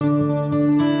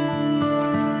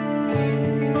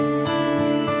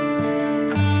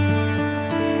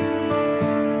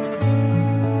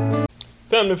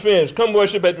family friends, come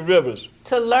worship at the rivers.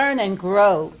 To learn and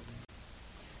grow.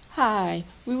 Hi,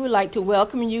 we would like to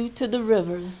welcome you to the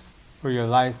Rivers, where your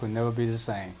life will never be the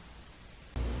same.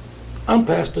 I'm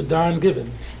Pastor Don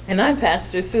Givens. And I'm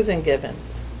Pastor Susan Givens.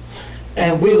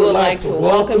 And we would like to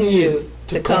welcome you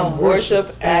to come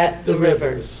worship at the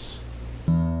Rivers.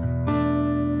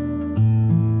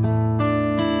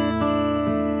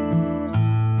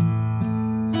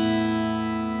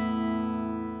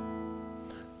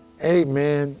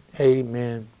 Amen,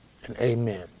 amen, and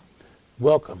amen.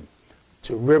 Welcome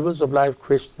to Rivers of Life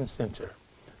Christian Center,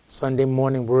 Sunday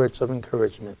morning words of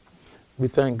encouragement. We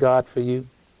thank God for you.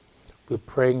 We're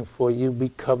praying for you. We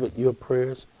covet your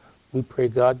prayers. We pray,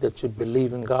 God, that you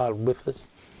believe in God with us,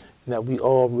 and that we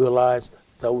all realize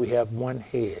that we have one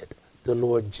head, the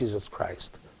Lord Jesus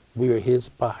Christ. We are his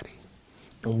body,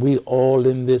 and we all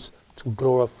in this to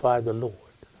glorify the Lord,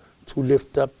 to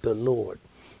lift up the Lord.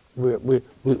 We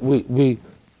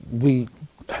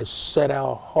have set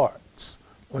our hearts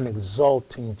on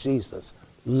exalting Jesus,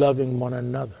 loving one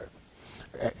another,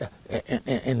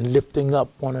 and lifting up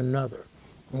one another,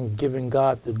 and giving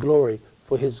God the glory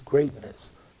for his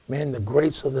greatness. Man, the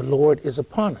grace of the Lord is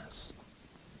upon us.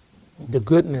 The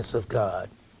goodness of God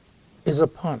is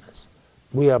upon us.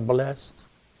 We are blessed.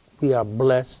 We are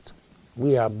blessed.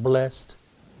 We are blessed.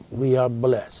 We are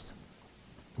blessed.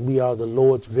 We are the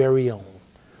Lord's very own.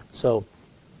 So,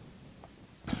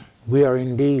 we are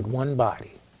indeed one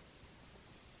body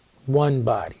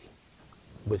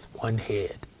with one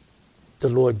head, the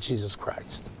Lord Jesus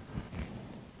Christ.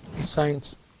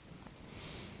 Saints,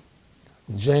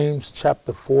 James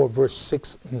chapter 4, verse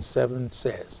 6 and 7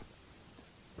 says,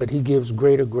 but he gives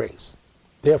greater grace.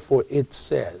 Therefore it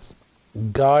says,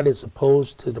 God is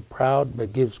opposed to the proud,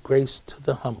 but gives grace to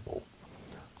the humble.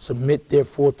 Submit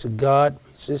therefore to God,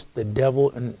 resist the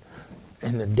devil, and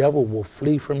the devil will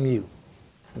flee from you.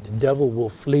 The devil will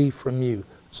flee from you.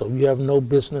 So you have no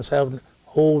business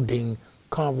holding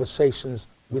conversations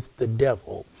with the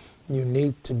devil. You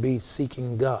need to be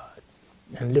seeking God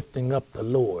and lifting up the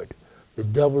Lord. The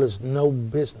devil is no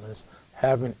business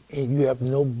you have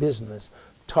no business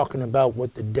talking about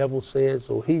what the devil says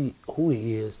or who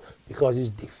he is, because he's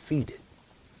defeated.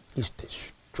 He's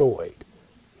destroyed.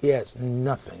 He has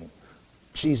nothing.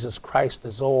 Jesus Christ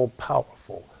is all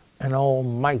powerful and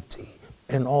almighty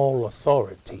and all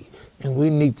authority. And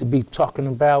we need to be talking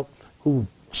about who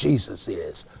Jesus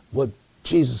is, what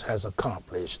Jesus has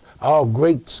accomplished, our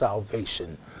great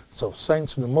salvation. So,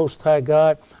 saints of the Most High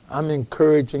God, I'm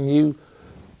encouraging you,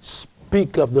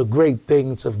 speak of the great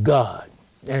things of God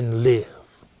and live.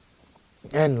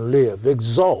 And live.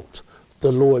 Exalt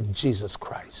the Lord Jesus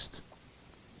Christ.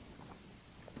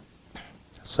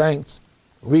 Saints,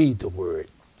 read the word,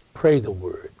 pray the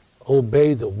word,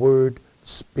 obey the word,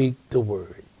 speak the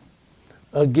word.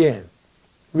 Again,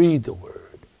 read the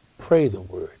word, pray the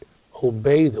word,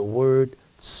 obey the word,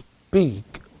 speak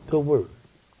the word.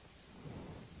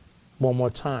 One more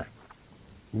time.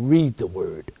 Read the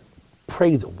word,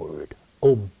 pray the word,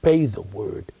 obey the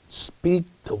word, speak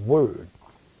the word,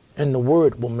 and the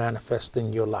word will manifest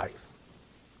in your life.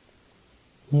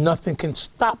 Nothing can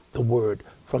stop the word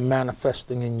from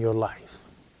manifesting in your life.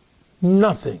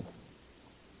 Nothing.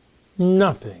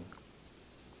 Nothing.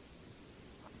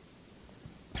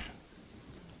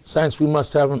 Saints, we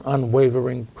must have an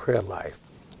unwavering prayer life.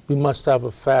 We must have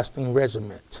a fasting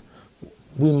regimen.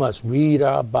 We must read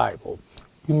our Bible.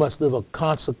 We must live a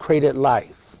consecrated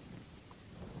life.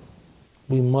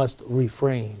 We must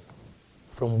refrain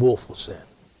from willful sin.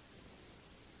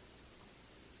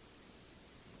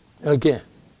 Again,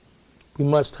 we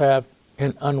must have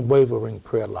an unwavering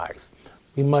prayer life.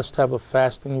 We must have a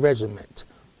fasting regimen.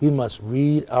 We must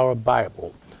read our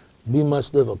Bible. We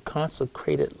must live a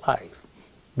consecrated life.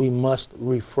 We must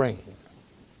refrain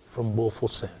from willful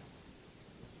sin.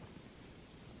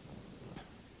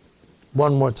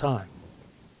 One more time.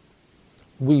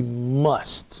 We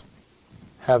must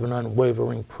have an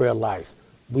unwavering prayer life.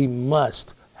 We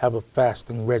must have a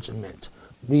fasting regimen.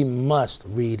 We must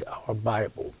read our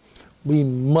Bible. We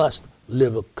must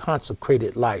live a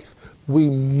consecrated life. We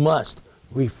must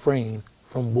refrain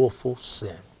from willful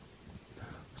sin.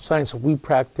 Saints, if we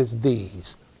practice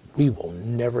these, we will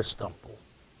never stumble.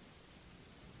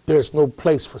 There's no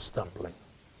place for stumbling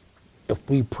if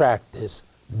we practice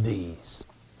these.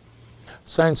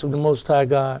 Saints of the Most High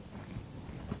God,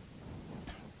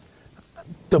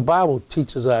 the Bible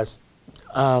teaches us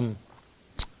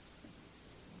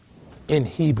in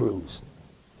Hebrews.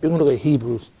 We're going to look at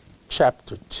Hebrews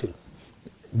chapter 2.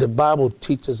 The Bible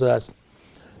teaches us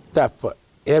that for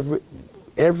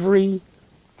every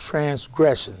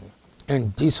transgression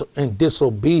and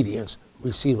disobedience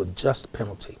receive a just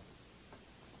penalty.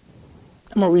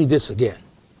 I'm going to read this again.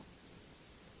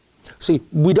 See,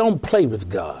 we don't play with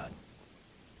God.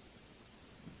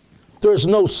 There's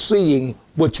no seeing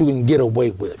what you can get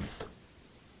away with.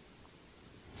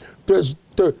 There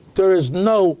is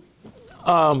no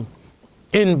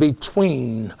in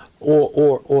between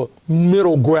or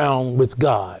middle ground with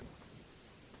God.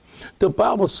 The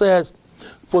Bible says,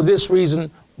 for this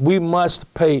reason, we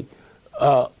must pay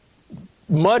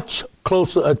much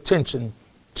closer attention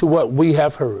to what we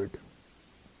have heard,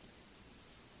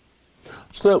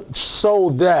 so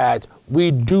that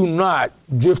we do not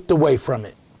drift away from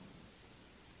it.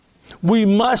 We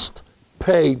must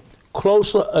pay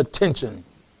closer attention,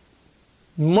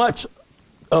 much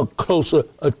closer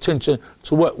attention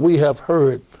to what we have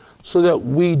heard, so that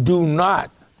we do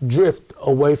not drift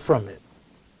away from it.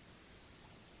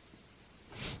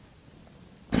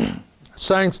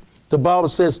 Saints, the Bible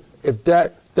says, if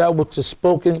that which is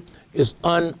spoken is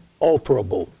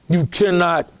unalterable, you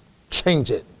cannot change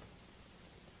it.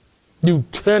 You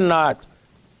cannot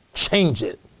change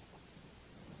it.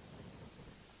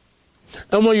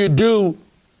 And when you do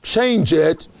change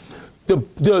it,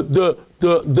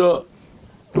 the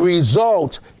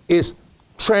result is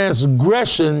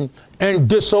transgression and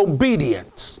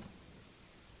disobedience.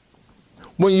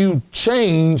 When you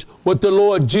change what the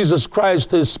Lord Jesus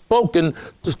Christ has spoken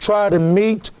to try to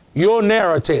meet your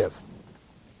narrative.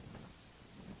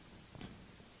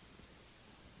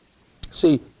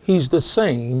 See, he's the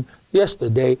same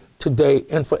yesterday, today,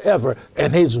 and forever,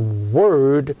 and his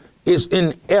word is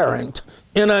inerrant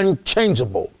and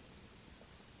unchangeable.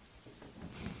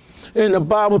 And the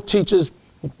Bible teaches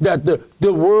that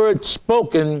the word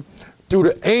spoken through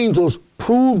the angels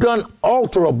proved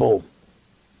unalterable.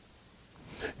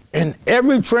 And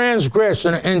every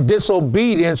transgression and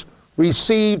disobedience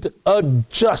received a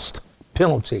just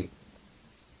penalty.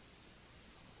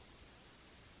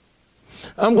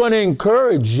 I'm going to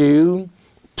encourage you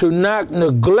to not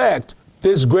neglect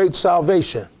this great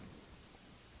salvation.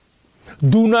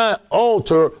 Do not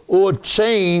alter or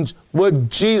change what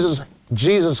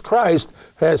Jesus Christ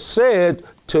has said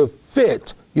to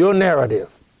fit your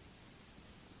narrative.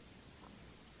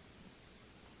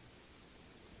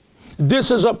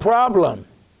 This is a problem.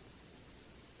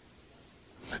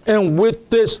 And with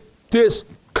this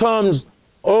comes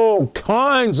all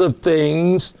kinds of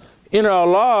things in our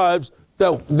lives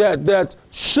that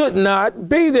should not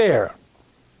be there.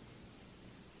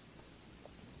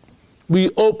 We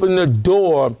open the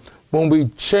door when we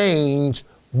change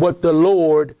what the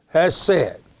Lord has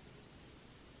said.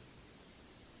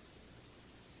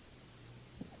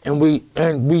 And we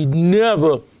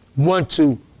never want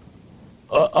to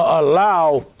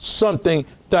allow something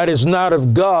that is not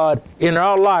of God in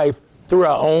our life through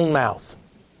our own mouth.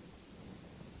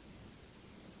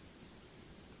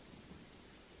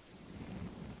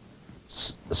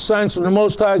 Saints of the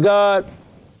Most High God,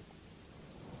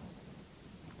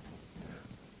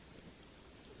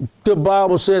 the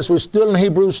Bible says, we're still in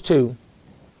Hebrews 2.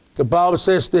 The Bible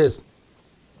says this: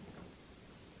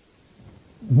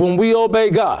 when we obey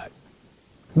God,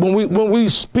 when we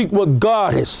speak what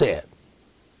God has said,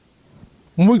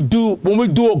 when we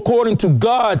do according to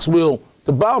God's will,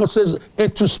 the Bible says,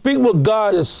 and to speak what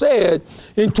God has said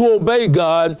and to obey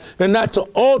God and not to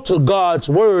alter God's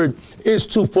word is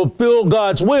to fulfill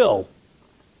God's will.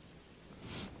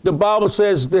 The Bible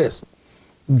says this: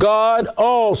 God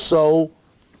also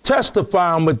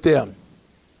testifying with them.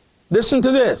 Listen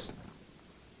to this: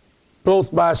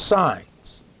 both by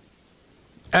signs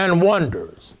and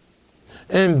wonders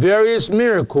and various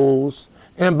miracles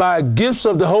and by gifts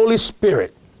of the Holy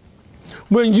Spirit.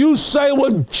 When you say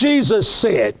what Jesus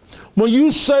said, when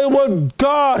you say what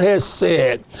God has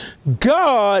said,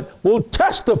 God will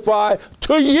testify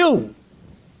to you.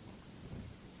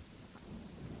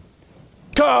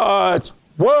 God's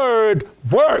word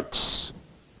works.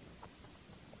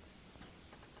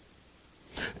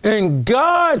 And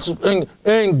God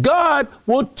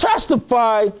will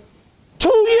testify to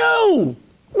you,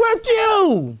 with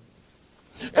you.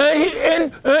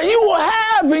 And you will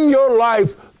have in your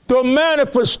life the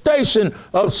manifestation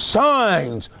of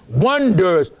signs,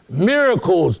 wonders,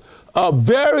 miracles,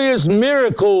 various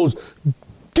miracles,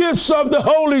 gifts of the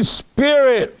Holy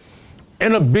Spirit,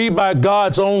 and it'll be by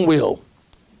God's own will.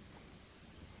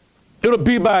 It'll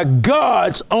be by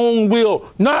God's own will,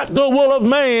 not the will of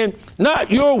man, not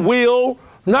your will,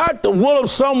 not the will of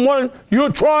someone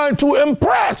you're trying to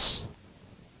impress.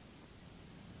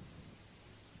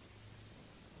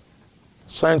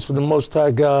 Saints for the Most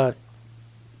High God,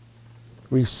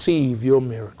 receive your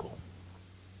miracle.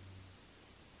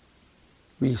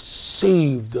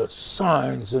 receive the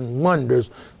signs and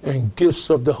wonders and gifts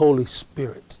of the Holy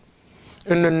Spirit.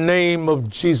 In the name of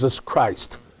Jesus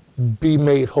Christ, be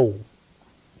made whole,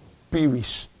 be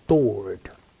restored.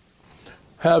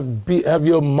 Have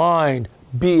your mind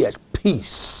be at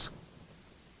peace.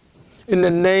 In the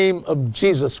name of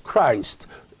Jesus Christ,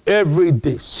 every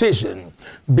decision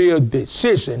be a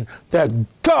decision that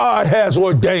God has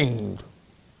ordained.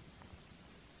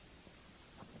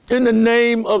 In the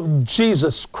name of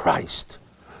Jesus Christ,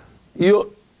 your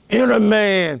inner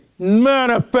man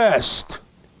manifest.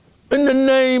 In the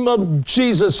name of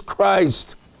Jesus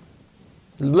Christ,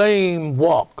 lame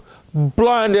walk,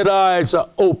 blinded eyes are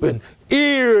open,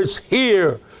 ears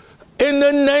hear. In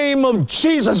the name of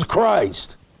Jesus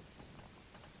Christ,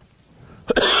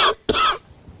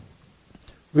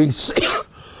 receive,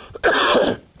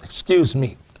 excuse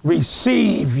me,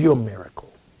 receive your miracle.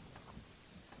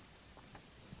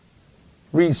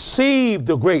 Receive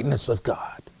the greatness of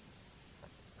God.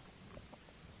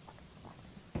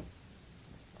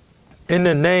 In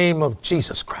the name of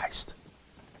Jesus Christ,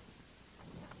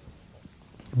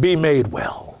 be made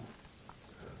well.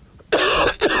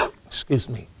 Excuse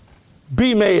me.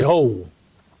 Be made whole.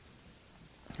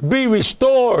 Be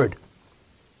restored.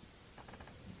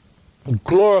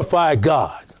 Glorify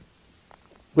God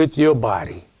with your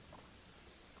body.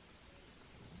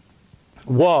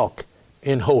 Walk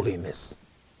in holiness.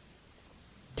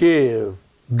 Give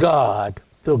God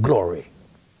the glory.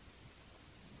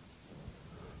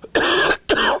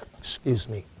 Excuse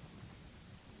me.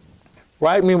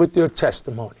 Write me with your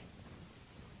testimony.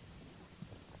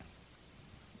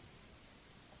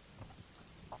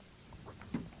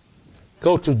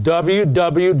 Go to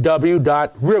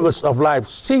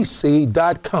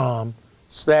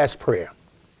www.riversoflifecc.com/prayer.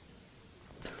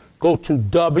 Go to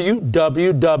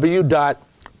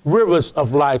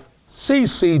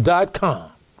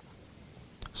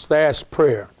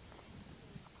www.riversoflifecc.com/prayer.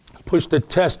 Push the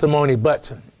testimony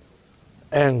button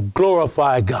and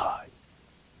glorify God.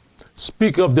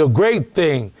 Speak of the great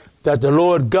thing that the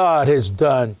Lord God has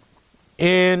done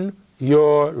in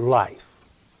your life.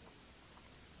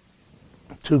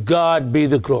 To God be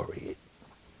the glory.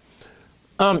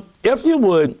 If you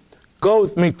would, go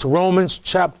with me to Romans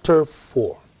chapter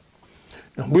 4.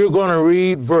 And we're going to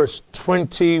read verse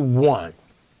 21.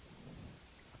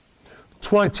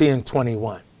 20 and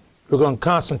 21. We're going to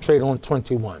concentrate on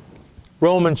 21.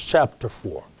 Romans chapter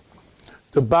 4.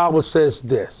 The Bible says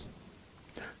this.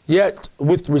 Yet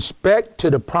with respect to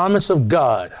the promise of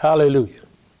God, hallelujah,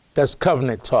 that's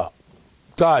covenant talk.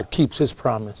 God keeps his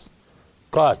promise.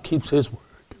 God keeps his word.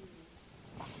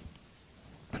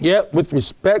 Yet with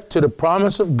respect to the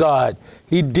promise of God,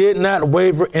 he did not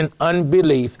waver in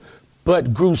unbelief,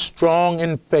 but grew strong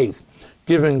in faith,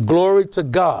 giving glory to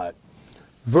God.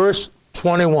 Verse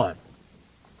 21.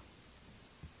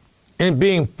 And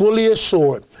being fully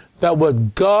assured that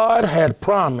what God had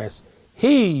promised,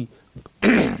 he,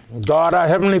 God our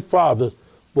Heavenly Father,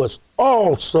 was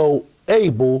also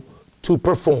able to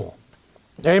perform.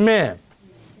 Amen.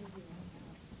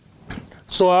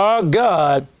 So our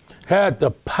God had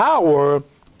the power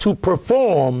to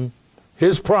perform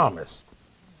his promise.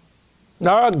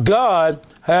 Now our God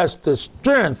has the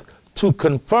strength to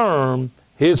confirm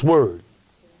his word.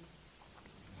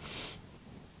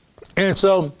 And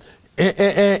so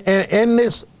in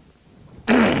this,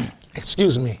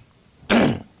 excuse me,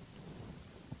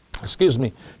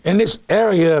 in this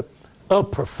area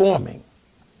of performing,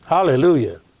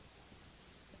 hallelujah,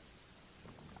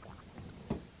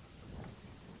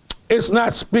 it's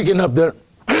not speaking of the,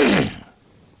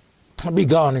 I'll be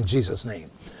gone in Jesus'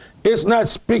 name. It's not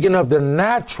speaking of the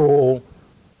natural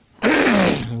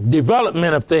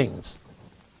development of things.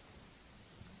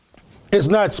 It's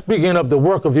not speaking of the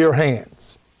work of your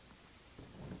hands.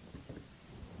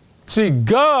 See,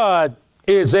 God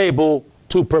is able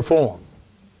to perform.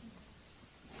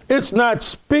 It's not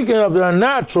speaking of the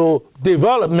natural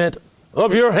development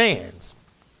of your hands.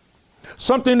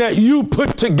 Something that you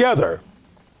put together.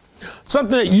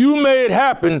 Something that you made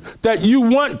happen that you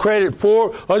want credit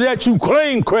for or that you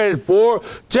claim credit for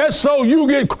just so you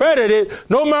get credited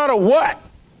no matter what.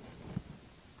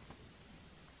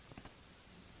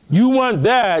 You want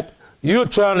that, you're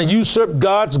trying to usurp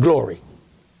God's glory.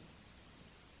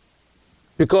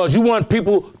 Because you want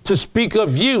people to speak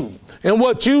of you and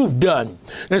what you've done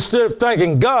instead of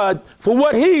thanking God for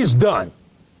what he's done.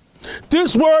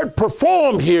 This word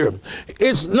perform here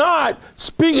is not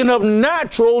speaking of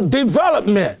natural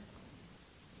development.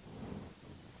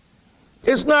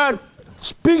 It's not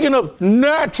speaking of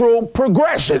natural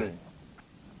progression.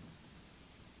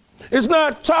 It's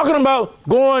not talking about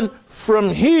going from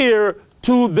here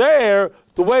to the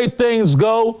way things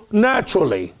go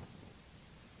naturally.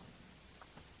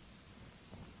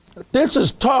 This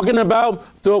is talking about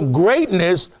the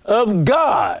greatness of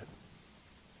God.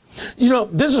 You know,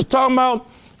 this is talking about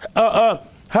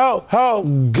how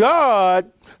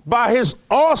God, by his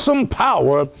awesome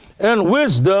power and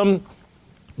wisdom,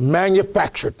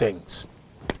 manufactured things.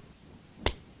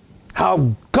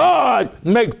 How God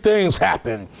makes things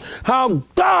happen. How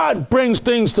God brings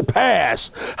things to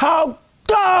pass. How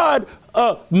God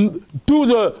do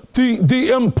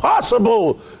the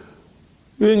impossible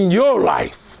in your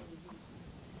life.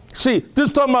 See, this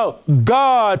is talking about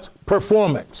God's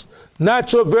performance,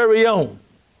 not your very own.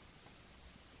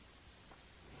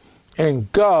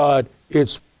 And God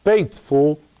is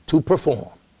faithful to perform.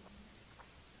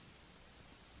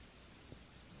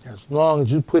 As long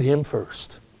as you put him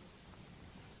first.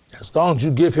 As long as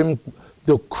you give him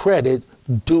the credit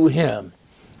due him.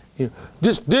 You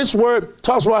know, this word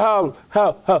talks about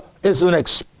how it's an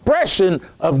expression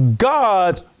of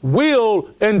God's will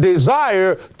and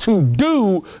desire to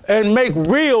do and make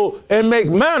real and make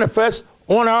manifest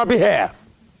on our behalf.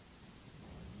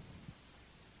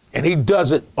 And he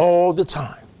does it all the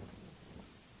time.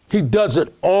 He does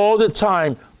it all the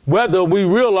time, whether we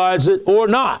realize it or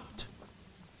not.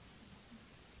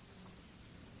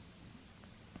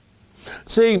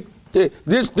 See,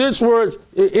 this word,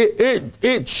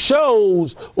 it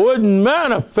shows or it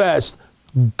manifests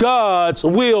God's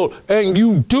will, and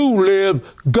you do live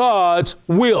God's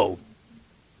will.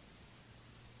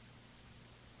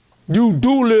 You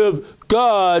do live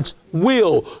God's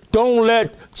will. Don't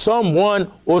let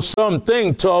someone or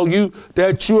something tell you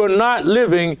that you are not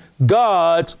living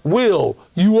God's will.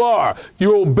 You are.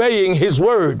 You're obeying his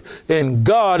word, and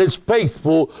God is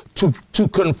faithful to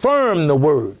confirm the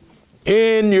word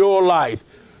in your life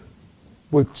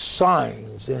with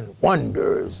signs and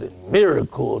wonders and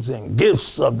miracles and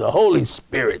gifts of the Holy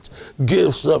Spirit,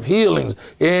 gifts of healings,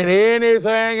 and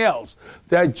anything else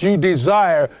that you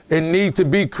desire and need to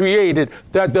be created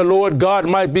that the Lord God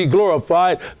might be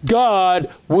glorified. God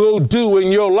will do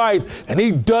in your life, and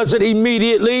he does it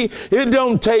immediately. It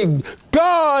don't take,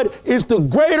 God is the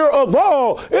greater of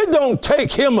all. It don't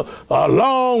take him a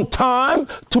long time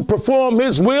to perform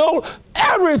his will.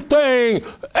 Everything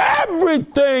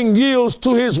yields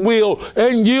to his will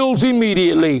and yields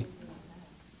immediately.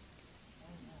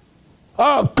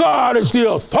 Our God is the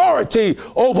authority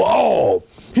over all.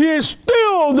 He is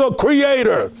still the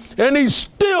creator, and he's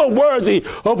still worthy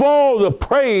of all the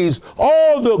praise,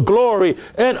 all the glory,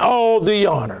 and all the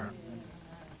honor.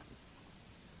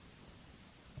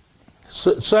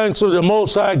 Saints of the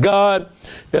Most High God,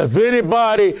 if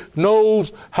anybody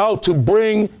knows how to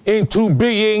bring into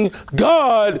being,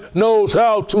 God knows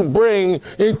how to bring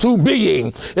into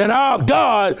being. And our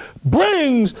God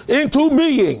brings into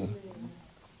being.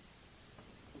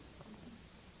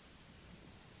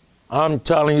 I'm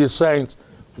telling you, saints,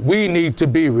 we need to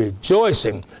be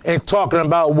rejoicing and talking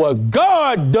about what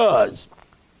God does.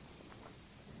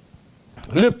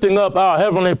 Lifting up our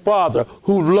Heavenly Father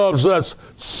who loves us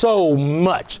so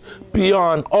much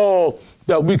beyond all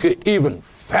that we could even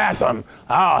fathom.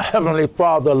 Our Heavenly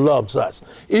Father loves us.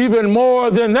 Even more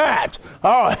than that,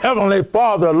 our Heavenly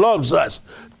Father loves us.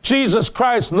 Jesus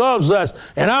Christ loves us.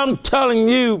 And I'm telling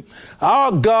you,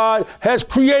 our God has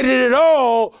created it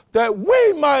all that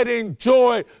we might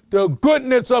enjoy the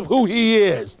goodness of who he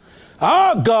is.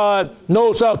 Our God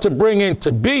knows how to bring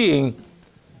into being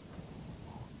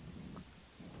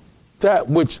that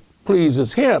which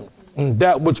pleases him. And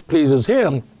that which pleases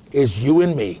him is you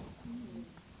and me.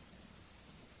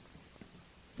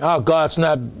 Our God's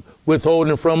not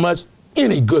withholding from us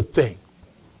any good thing.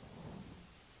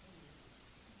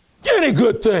 Any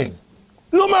good thing.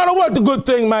 No matter what the good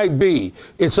thing might be,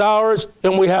 it's ours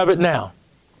and we have it now.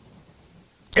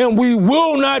 And we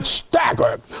will not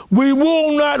stagger. We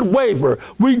will not waver.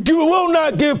 We will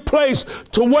not give place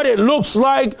to what it looks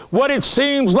like, what it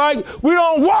seems like. We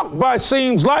don't walk by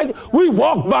seems like. We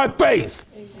walk by faith.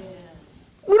 Amen.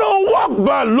 We don't walk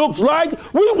by looks like.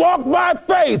 We walk by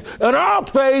faith. And our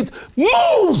faith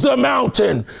moves the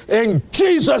mountain. And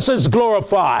Jesus is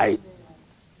glorified.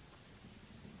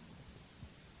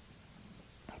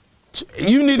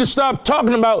 You need to stop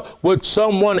talking about what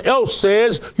someone else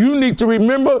says. You need to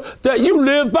remember that you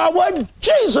live by what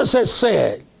Jesus has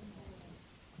said.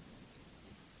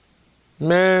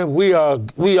 Man, we are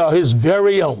his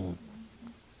very own.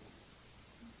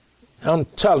 I'm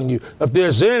telling you, if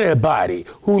there's anybody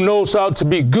who knows how to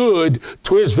be good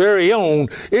to his very own,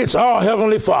 it's our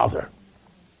Heavenly Father.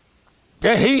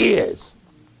 And he is.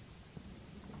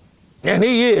 And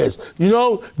he is. You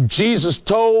know, Jesus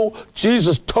told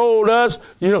us,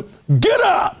 get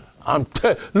up.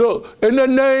 Look, in the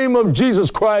name of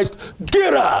Jesus Christ,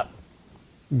 get up.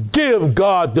 Give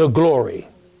God the glory.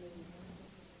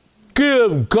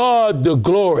 Give God the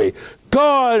glory.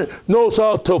 God knows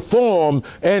how to form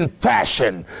and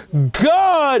fashion.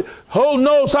 God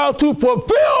knows how to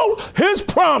fulfill his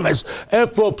promise, and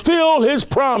fulfill his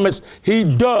promise he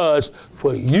does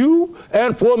for you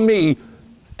and for me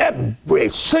every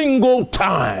single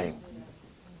time.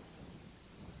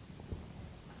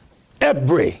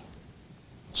 Every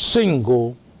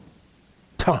single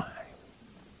time.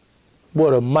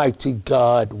 What a mighty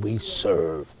God we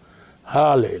serve.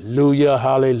 Hallelujah,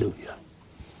 hallelujah.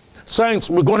 Saints,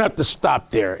 we're going to have to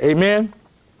stop there. Amen?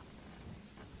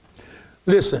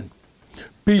 Listen,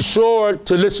 be sure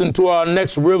to listen to our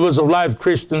next Rivers of Life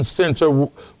Christian Center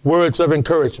words of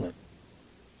encouragement.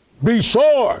 Be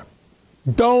sure.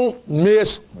 Don't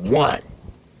miss one.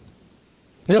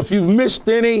 And if you've missed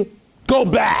any, go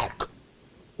back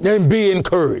and be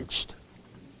encouraged.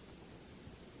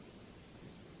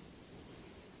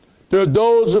 There are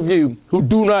those of you who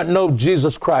do not know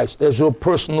Jesus Christ as your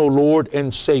personal Lord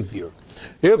and Savior.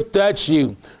 If that's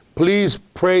you, please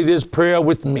pray this prayer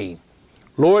with me.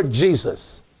 Lord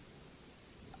Jesus,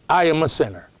 I am a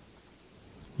sinner.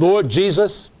 Lord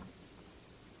Jesus,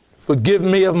 forgive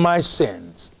me of my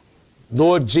sins.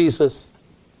 Lord Jesus,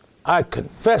 I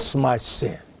confess my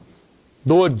sin.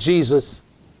 Lord Jesus,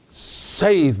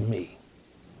 save me.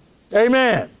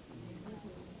 Amen.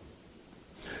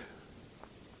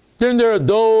 Then there are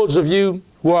those of you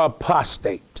who are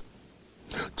apostate.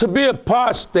 To be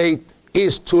apostate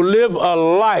is to live a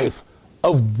life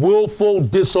of willful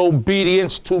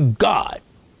disobedience to God.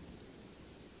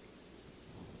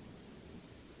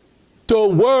 The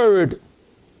word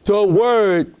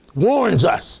warns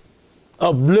us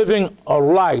of living a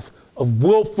life of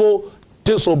willful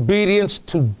disobedience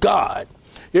to God.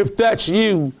 If that's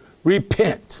you,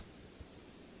 repent.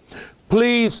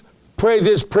 Please pray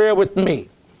this prayer with me.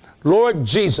 Lord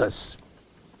Jesus,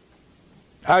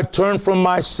 I turn from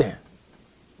my sin.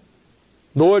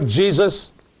 Lord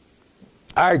Jesus,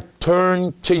 I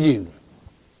turn to you.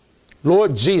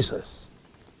 Lord Jesus,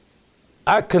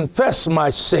 I confess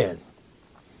my sin.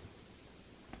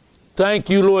 Thank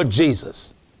you, Lord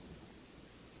Jesus.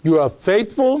 You are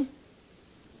faithful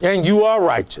and you are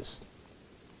righteous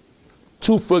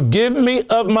to forgive me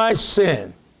of my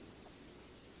sin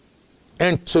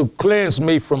and to cleanse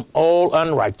me from all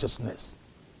unrighteousness.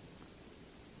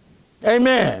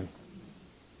 Amen.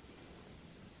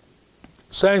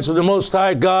 Saints of the Most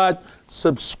High God,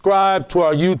 subscribe to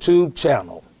our YouTube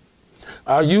channel.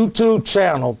 Our YouTube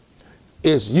channel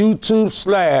is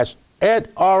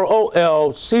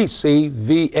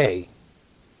YouTube/@ROLCCVA.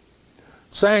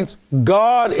 Saints,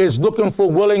 God is looking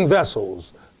for willing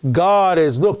vessels. God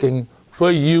is looking for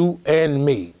you and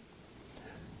me.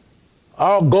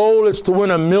 Our goal is to win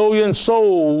 1 million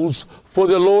souls for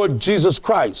the Lord Jesus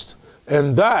Christ,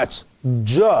 and that's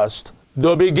just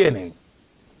the beginning.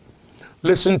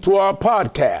 Listen to our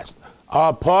podcast.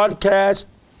 Our podcast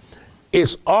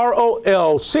is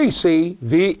ROLCCVA.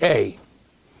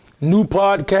 New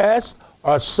podcasts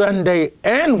are Sunday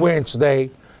and Wednesday,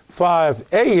 5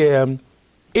 a.m.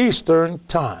 Eastern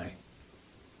Time.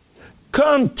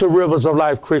 Come to Rivers of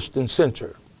Life Christian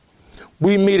Center.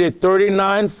 We meet at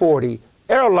 3940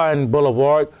 Airline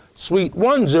Boulevard, Suite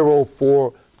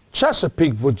 104,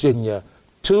 Chesapeake, Virginia,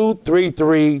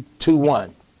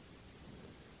 23321.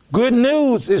 Good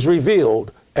news is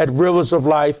revealed at Rivers of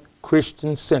Life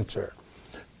Christian Center.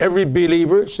 Every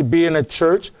believer should be in a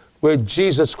church where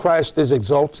Jesus Christ is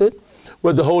exalted,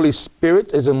 where the Holy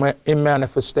Spirit is in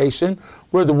manifestation,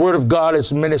 where the Word of God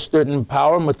is ministered in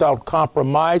power and without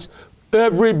compromise.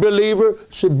 Every believer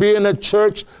should be in a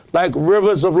church like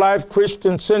Rivers of Life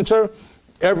Christian Center.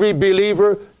 Every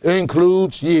believer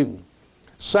includes you.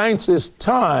 Saints, it's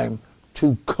time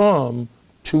to come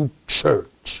to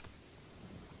church.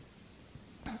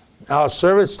 Our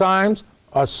service times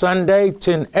are Sunday,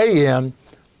 10 a.m.,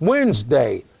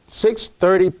 Wednesday,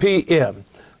 6:30 p.m.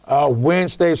 Our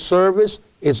Wednesday service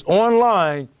is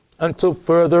online until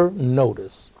further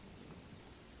notice.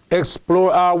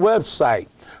 Explore our website.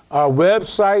 Our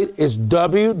website is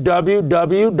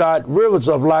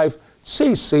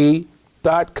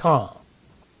www.riversoflifecc.com.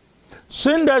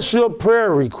 Send us your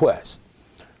prayer request.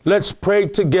 Let's pray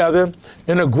together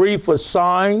and agree for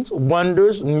signs,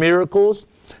 wonders, miracles,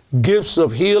 gifts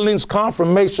of healings,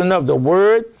 confirmation of the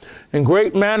word, and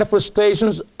great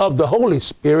manifestations of the Holy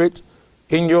Spirit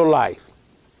in your life.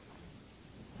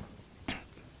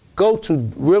 go to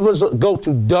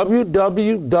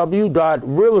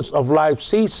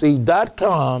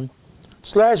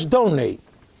www.riversoflifecc.com/donate.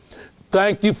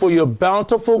 Thank you for your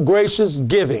bountiful, gracious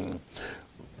giving.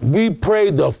 We pray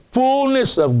the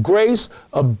fullness of grace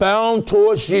abound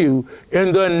towards you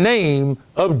in the name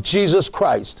of Jesus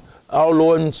Christ, our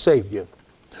Lord and Savior.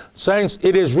 Saints,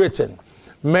 it is written,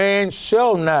 man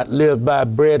shall not live by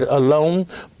bread alone,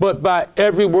 but by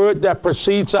every word that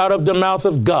proceeds out of the mouth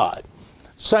of God.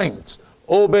 Saints,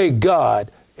 obey God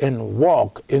and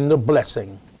walk in the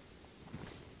blessing.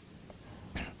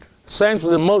 Saints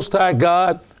of the Most High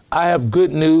God, I have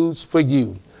good news for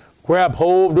you. Grab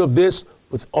hold of this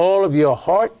with all of your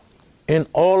heart and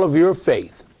all of your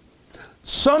faith.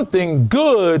 Something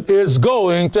good is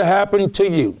going to happen to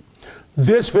you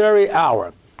this very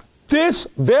hour, this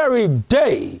very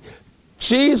day.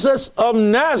 Jesus of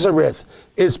Nazareth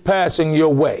is passing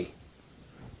your way.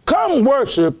 Come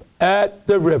worship at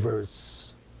the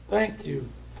rivers. Thank you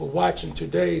for watching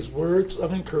today's Words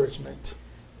of Encouragement.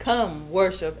 Come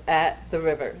worship at the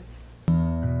rivers.